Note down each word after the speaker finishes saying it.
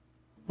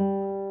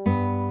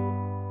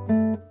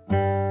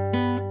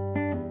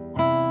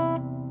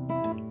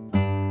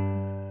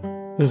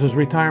This is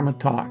Retirement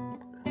Talk.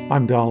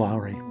 I'm Del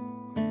Lowry.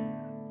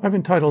 I've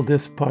entitled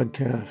this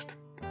podcast,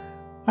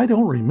 I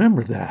Don't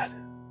Remember That.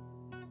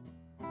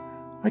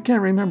 I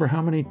can't remember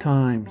how many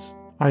times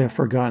I have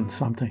forgotten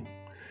something.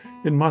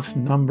 It must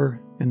number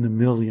in the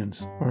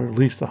millions, or at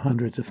least the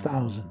hundreds of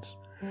thousands.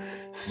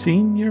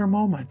 Senior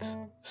moments,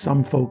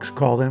 some folks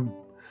call them.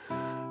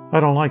 I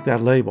don't like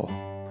that label.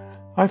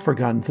 I've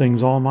forgotten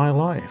things all my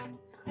life.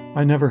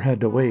 I never had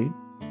to wait.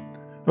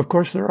 Of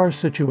course, there are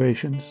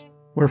situations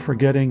where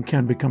forgetting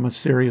can become a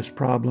serious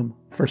problem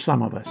for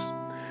some of us.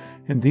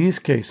 In these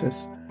cases,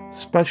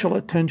 special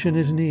attention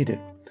is needed.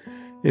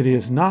 It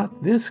is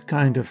not this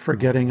kind of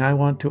forgetting I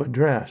want to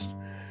address.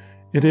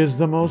 It is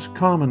the most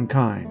common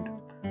kind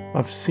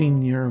of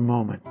senior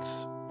moments.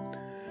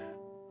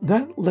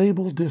 That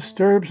label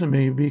disturbs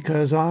me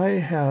because I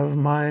have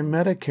my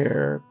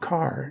Medicare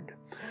card.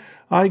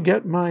 I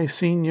get my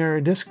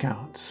senior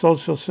discounts,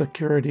 Social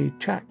Security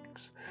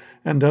checks,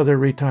 and other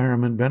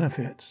retirement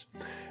benefits.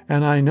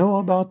 And I know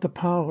about the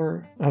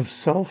power of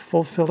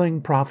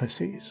self-fulfilling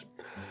prophecies.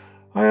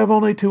 I have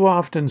only too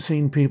often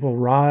seen people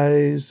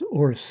rise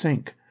or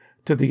sink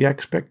to the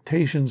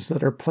expectations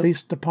that are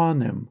placed upon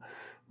them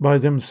by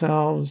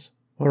themselves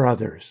or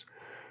others.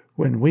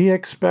 When we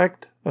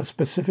expect a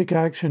specific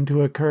action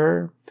to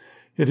occur,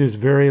 it is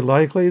very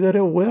likely that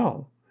it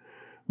will.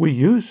 We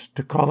used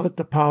to call it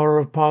the power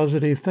of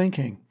positive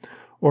thinking,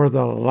 or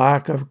the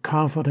lack of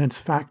confidence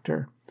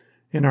factor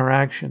in our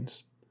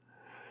actions.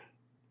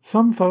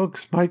 Some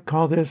folks might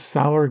call this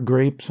sour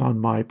grapes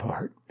on my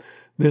part,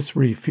 this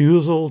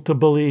refusal to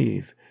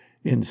believe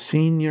in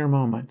senior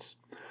moments.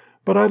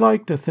 But I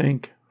like to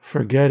think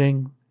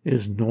forgetting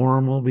is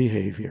normal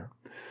behavior.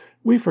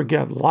 We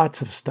forget lots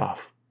of stuff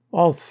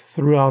all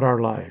throughout our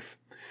life.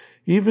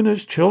 Even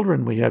as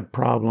children, we had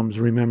problems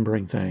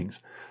remembering things.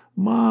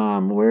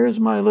 Mom, where's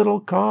my little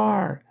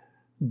car?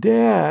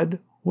 Dad,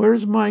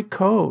 where's my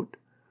coat?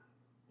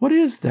 What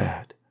is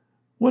that?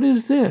 What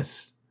is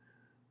this?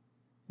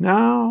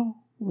 Now,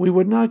 we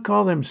would not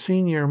call them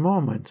senior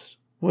moments,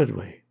 would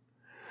we?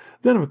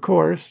 Then, of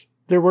course,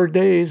 there were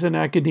days in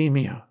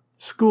academia,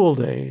 school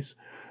days.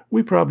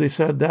 We probably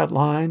said that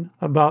line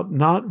about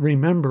not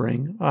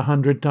remembering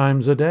 100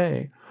 times a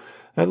day.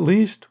 At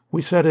least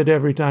we said it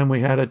every time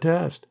we had a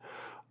test.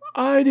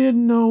 I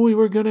didn't know we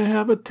were going to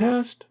have a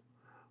test.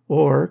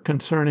 Or,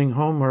 concerning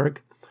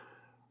homework,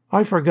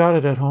 I forgot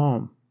it at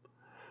home.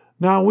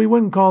 Now, we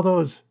wouldn't call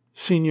those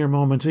senior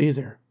moments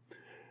either.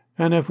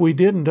 And if we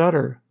didn't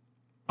utter,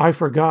 I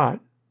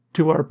forgot,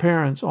 to our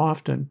parents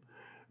often,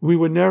 we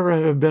would never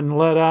have been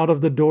let out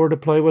of the door to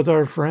play with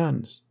our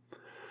friends.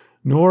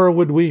 Nor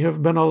would we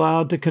have been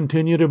allowed to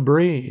continue to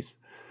breathe.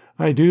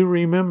 I do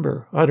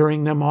remember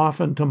uttering them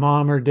often to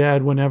Mom or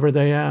Dad whenever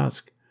they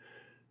ask,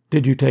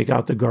 "Did you take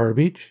out the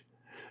garbage?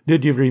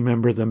 Did you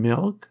remember the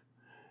milk?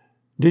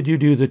 Did you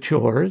do the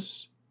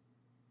chores?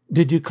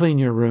 Did you clean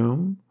your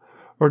room?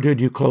 Or did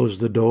you close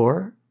the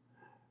door?"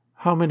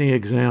 How many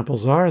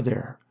examples are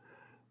there?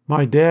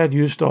 My dad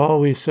used to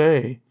always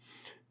say,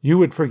 "You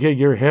would forget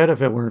your head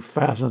if it weren't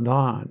fastened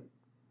on."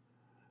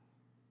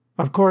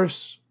 Of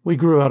course, we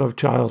grew out of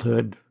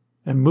childhood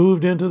and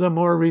moved into the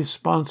more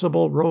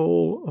responsible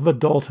role of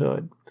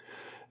adulthood.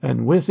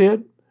 And with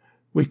it,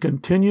 we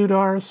continued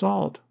our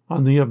assault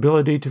on the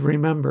ability to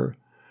remember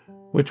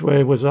which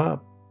way was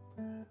up.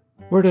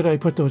 Where did I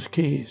put those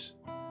keys?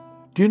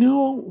 Do you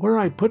know where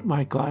I put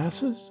my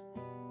glasses?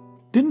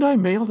 Didn't I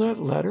mail that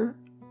letter?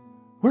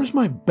 Where's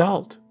my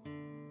belt?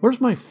 Where's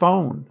my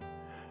phone?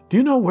 Do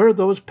you know where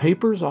those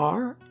papers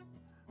are?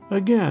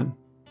 Again,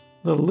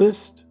 the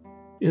list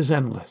is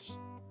endless.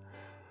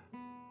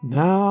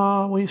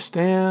 Now we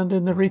stand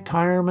in the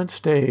retirement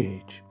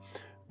stage.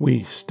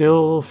 We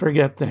still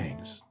forget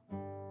things.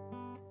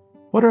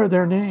 What are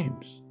their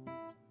names?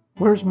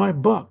 Where's my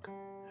book?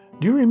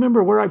 Do you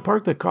remember where I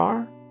parked the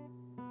car?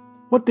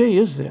 What day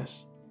is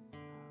this?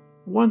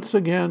 Once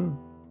again,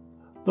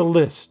 the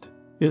list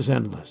is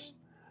endless.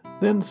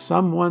 Then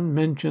someone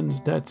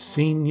mentions that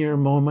senior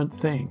moment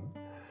thing,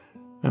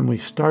 and we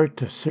start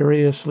to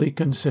seriously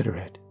consider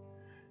it.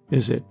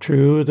 Is it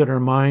true that our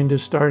mind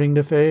is starting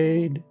to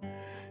fade?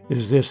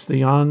 Is this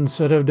the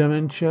onset of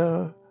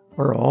dementia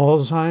or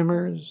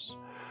Alzheimer's?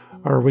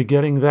 Are we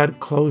getting that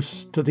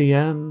close to the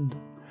end?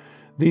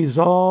 These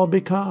all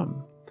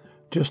become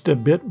just a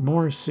bit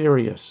more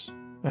serious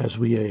as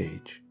we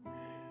age.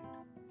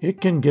 It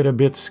can get a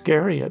bit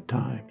scary at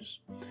times.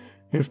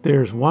 If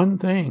there's one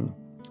thing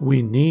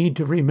we need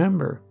to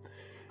remember,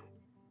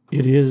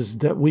 it is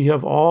that we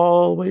have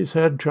always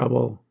had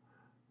trouble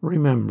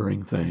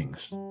remembering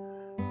things,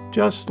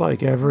 just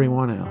like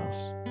everyone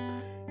else.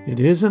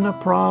 It isn't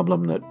a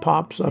problem that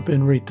pops up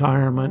in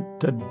retirement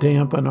to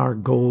dampen our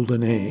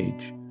golden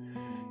age.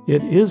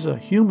 It is a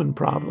human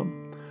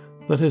problem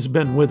that has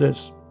been with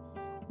us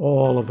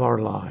all of our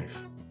life.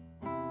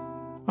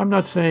 I'm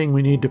not saying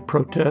we need to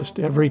protest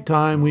every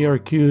time we are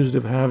accused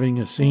of having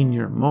a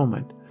senior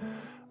moment,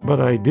 but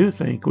I do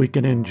think we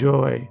can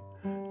enjoy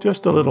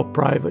just a little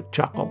private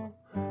chuckle,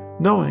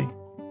 knowing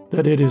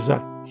that it is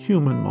a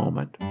human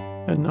moment.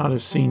 and not a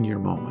senior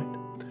moment.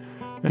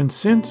 And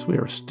since we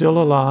are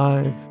still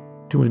alive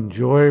to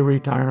enjoy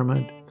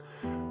retirement,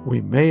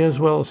 we may as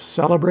well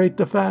celebrate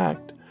the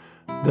fact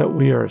that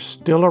we are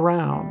still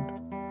around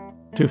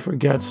to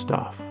forget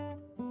stuff.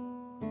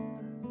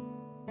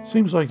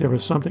 Seems like there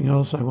was something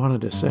else I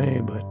wanted to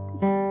say, but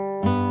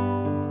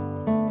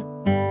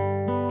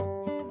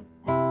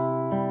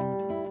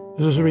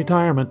this is a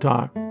retirement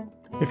talk.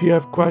 If you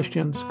have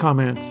questions,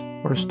 comments,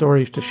 or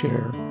stories to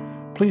share,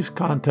 please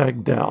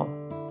contact Del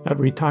at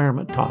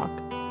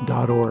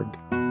retirementtalk.org.